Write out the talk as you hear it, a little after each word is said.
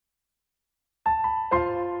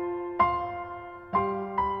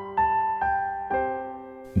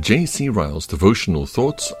J.C. Ryle's Devotional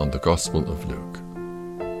Thoughts on the Gospel of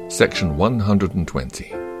Luke. Section 120.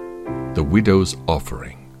 The Widow's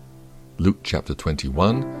Offering. Luke chapter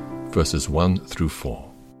 21, verses 1 through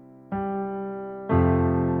 4.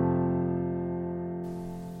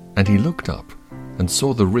 And he looked up and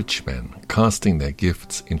saw the rich men casting their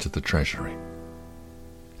gifts into the treasury.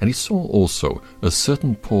 And he saw also a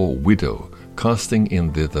certain poor widow casting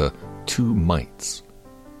in thither 2 mites.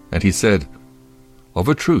 And he said, Of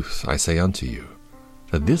a truth I say unto you,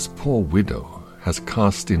 that this poor widow has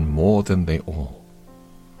cast in more than they all.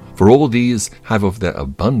 For all these have of their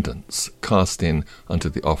abundance cast in unto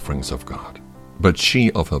the offerings of God. But she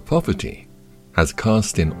of her poverty has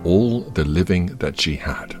cast in all the living that she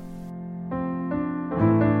had.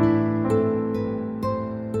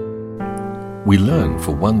 We learn,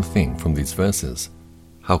 for one thing, from these verses,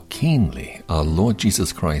 how keenly our Lord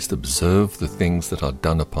Jesus Christ observed the things that are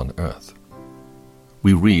done upon earth.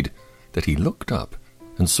 We read that he looked up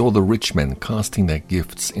and saw the rich men casting their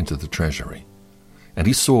gifts into the treasury. And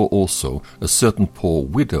he saw also a certain poor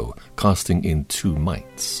widow casting in 2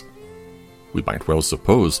 mites. We might well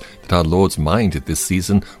suppose that our Lord's mind at this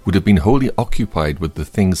season would have been wholly occupied with the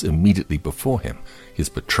things immediately before him: his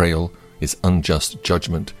betrayal, his unjust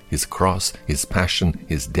judgment, his cross, his passion,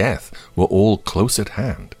 his death were all close at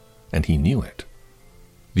hand, and he knew it.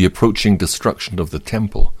 The approaching destruction of the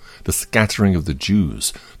temple, the scattering of the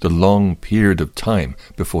Jews, the long period of time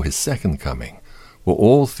before his second coming, were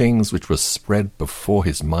all things which were spread before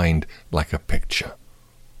his mind like a picture.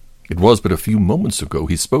 It was but a few moments ago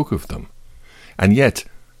he spoke of them, and yet,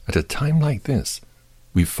 at a time like this,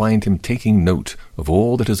 we find him taking note of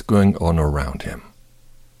all that is going on around him.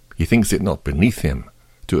 He thinks it not beneath him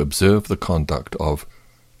to observe the conduct of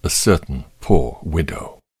a certain poor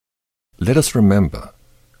widow. Let us remember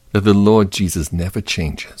that the Lord Jesus never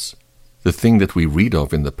changes. The thing that we read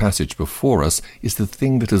of in the passage before us is the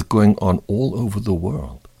thing that is going on all over the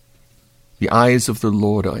world. The eyes of the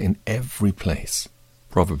Lord are in every place.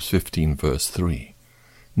 Proverbs 15, verse 3.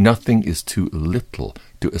 Nothing is too little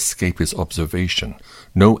to escape his observation.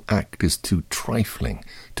 No act is too trifling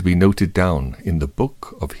to be noted down in the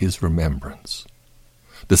book of his remembrance.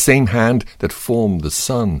 The same hand that formed the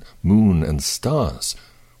sun, moon, and stars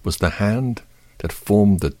was the hand that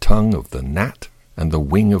formed the tongue of the gnat and the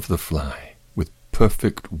wing of the fly with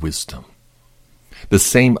perfect wisdom. The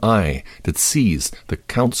same eye that sees the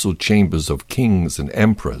council chambers of kings and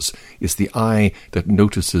emperors is the eye that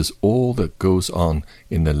notices all that goes on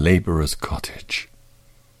in the laborer's cottage.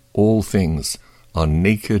 All things are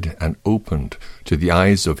naked and opened to the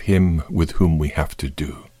eyes of him with whom we have to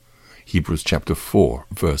do. Hebrews chapter 4,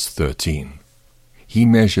 verse 13. He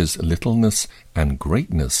measures littleness and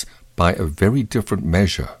greatness by a very different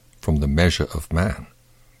measure from the measure of man.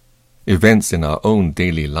 Events in our own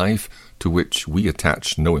daily life, to which we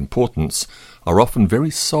attach no importance, are often very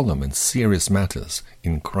solemn and serious matters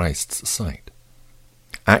in Christ's sight.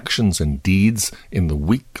 Actions and deeds in the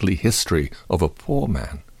weekly history of a poor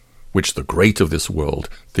man, which the great of this world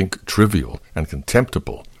think trivial and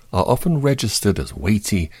contemptible, are often registered as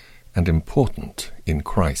weighty and important in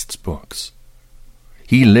Christ's books.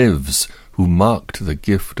 He lives who marked the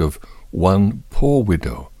gift of one poor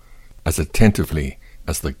widow as attentively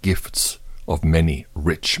as the gifts of many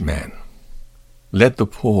rich men. Let the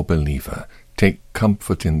poor believer take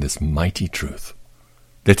comfort in this mighty truth.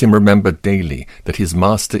 Let him remember daily that his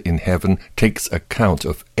Master in heaven takes account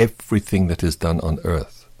of everything that is done on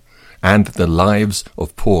earth, and that the lives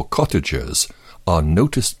of poor cottagers are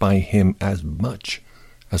noticed by him as much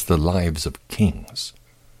as the lives of kings.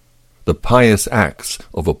 The pious acts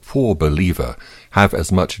of a poor believer have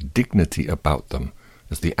as much dignity about them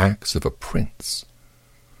as the acts of a prince.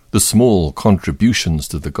 The small contributions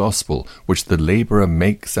to the gospel which the laborer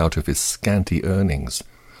makes out of his scanty earnings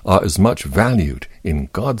are as much valued in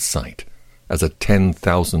God's sight as a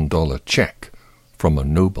 $10,000 check from a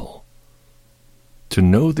noble. To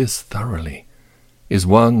know this thoroughly is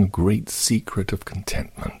one great secret of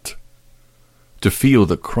contentment. To feel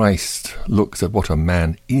that Christ looks at what a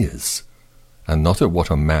man is and not at what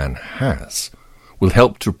a man has will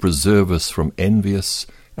help to preserve us from envious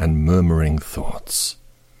and murmuring thoughts.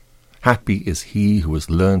 Happy is he who has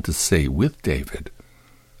learned to say with David,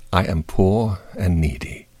 I am poor and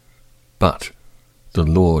needy, but the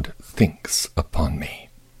Lord thinks upon me.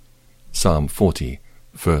 Psalm 40,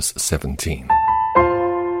 verse 17.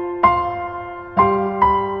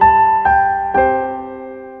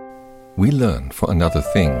 We learn, for another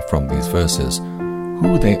thing, from these verses,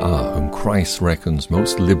 who they are whom Christ reckons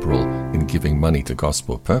most liberal in giving money to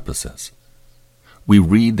gospel purposes. We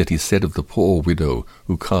read that he said of the poor widow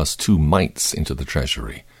who cast 2 mites into the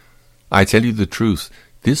treasury, I tell you the truth,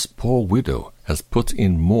 this poor widow has put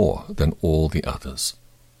in more than all the others.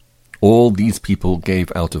 All these people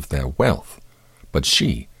gave out of their wealth, but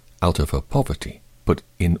she, out of her poverty, put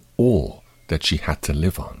in all that she had to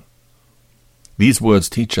live on. These words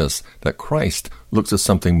teach us that Christ looks at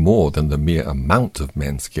something more than the mere amount of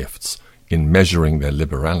men's gifts in measuring their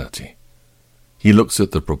liberality. He looks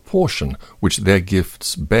at the proportion which their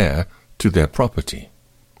gifts bear to their property.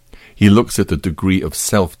 He looks at the degree of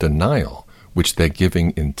self-denial which their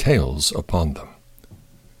giving entails upon them.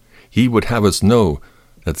 He would have us know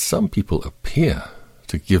that some people appear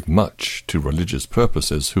to give much to religious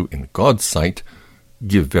purposes who, in God's sight,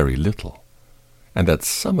 give very little, and that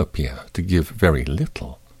some appear to give very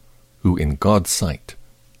little, who, in God's sight,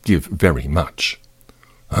 give very much.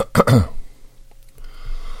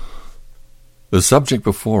 The subject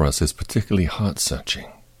before us is particularly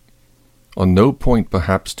heart-searching. On no point,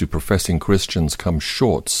 perhaps, do professing Christians come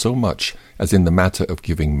short so much as in the matter of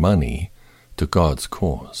giving money to God's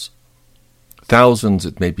cause. Thousands,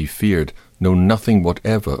 it may be feared, know nothing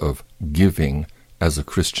whatever of giving as a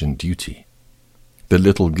Christian duty. The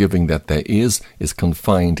little giving that there is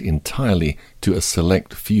confined entirely to a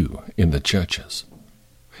select few in the churches.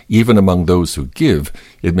 Even among those who give,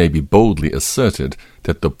 it may be boldly asserted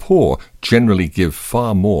that the poor generally give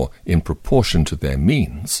far more in proportion to their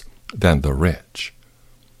means than the rich.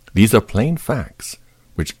 These are plain facts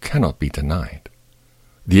which cannot be denied.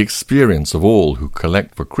 The experience of all who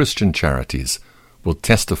collect for Christian charities will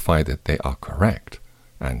testify that they are correct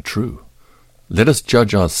and true. Let us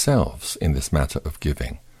judge ourselves in this matter of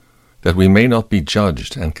giving, that we may not be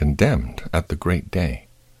judged and condemned at the great day.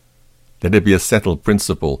 Let it be a settled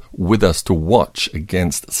principle with us to watch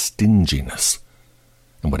against stinginess,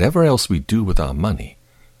 and whatever else we do with our money,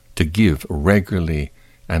 to give regularly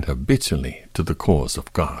and habitually to the cause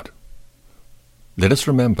of God. Let us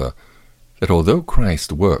remember that although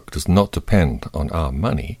Christ's work does not depend on our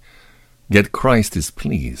money, yet Christ is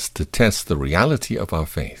pleased to test the reality of our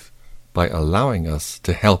faith by allowing us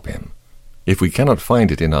to help him. If we cannot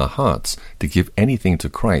find it in our hearts to give anything to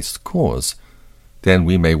Christ's cause, then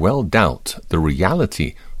we may well doubt the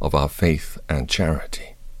reality of our faith and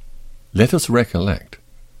charity. Let us recollect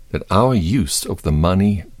that our use of the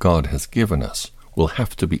money God has given us will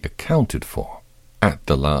have to be accounted for at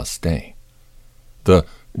the last day. The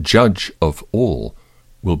judge of all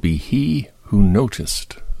will be he who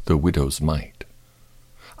noticed the widow's mite.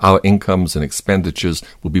 Our incomes and expenditures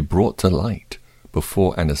will be brought to light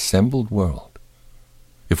before an assembled world.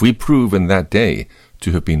 If we prove in that day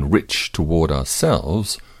to have been rich toward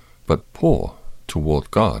ourselves, but poor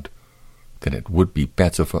toward God, then it would be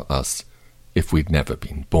better for us if we'd never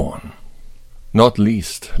been born. Not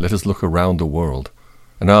least, let us look around the world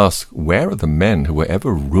and ask, where are the men who were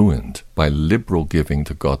ever ruined by liberal giving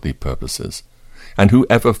to godly purposes, and who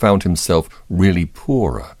ever found himself really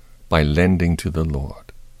poorer by lending to the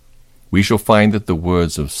Lord? We shall find that the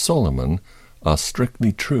words of Solomon are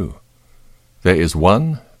strictly true. There is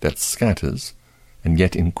one that scatters and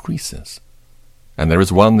yet increases, and there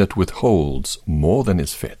is one that withholds more than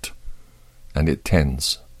is fit, and it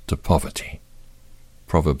tends to poverty.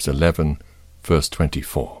 Proverbs 11, verse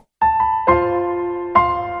 24.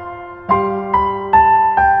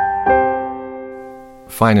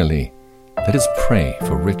 Finally, let us pray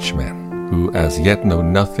for rich men who as yet know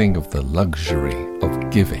nothing of the luxury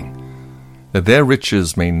of giving, that their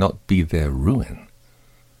riches may not be their ruin.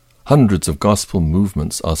 Hundreds of gospel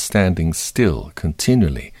movements are standing still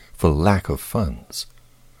continually for lack of funds.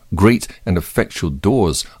 Great and effectual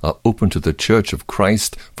doors are open to the Church of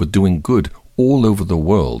Christ for doing good all over the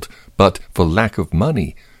world, but for lack of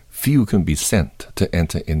money, few can be sent to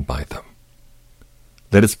enter in by them.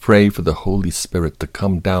 Let us pray for the Holy Spirit to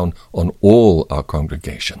come down on all our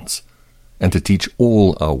congregations and to teach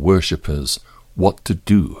all our worshippers what to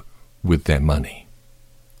do with their money.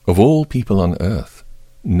 Of all people on earth,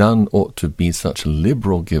 none ought to be such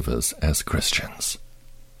liberal givers as Christians.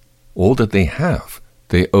 All that they have,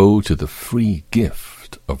 they owe to the free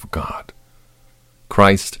gift of God.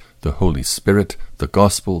 Christ, the Holy Spirit, the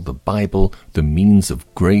Gospel, the Bible, the means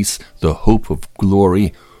of grace, the hope of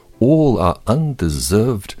glory, all are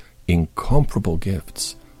undeserved, incomparable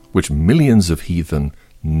gifts, which millions of heathen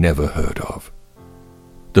never heard of.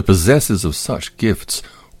 The possessors of such gifts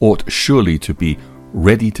ought surely to be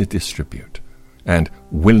ready to distribute and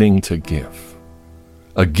willing to give.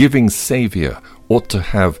 A giving Savior ought to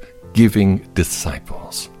have giving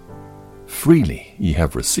disciples. Freely ye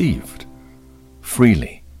have received,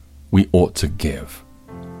 freely we ought to give.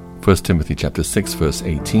 1 Timothy chapter 6, verse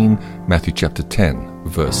 18, Matthew chapter 10,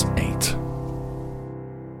 verse 8.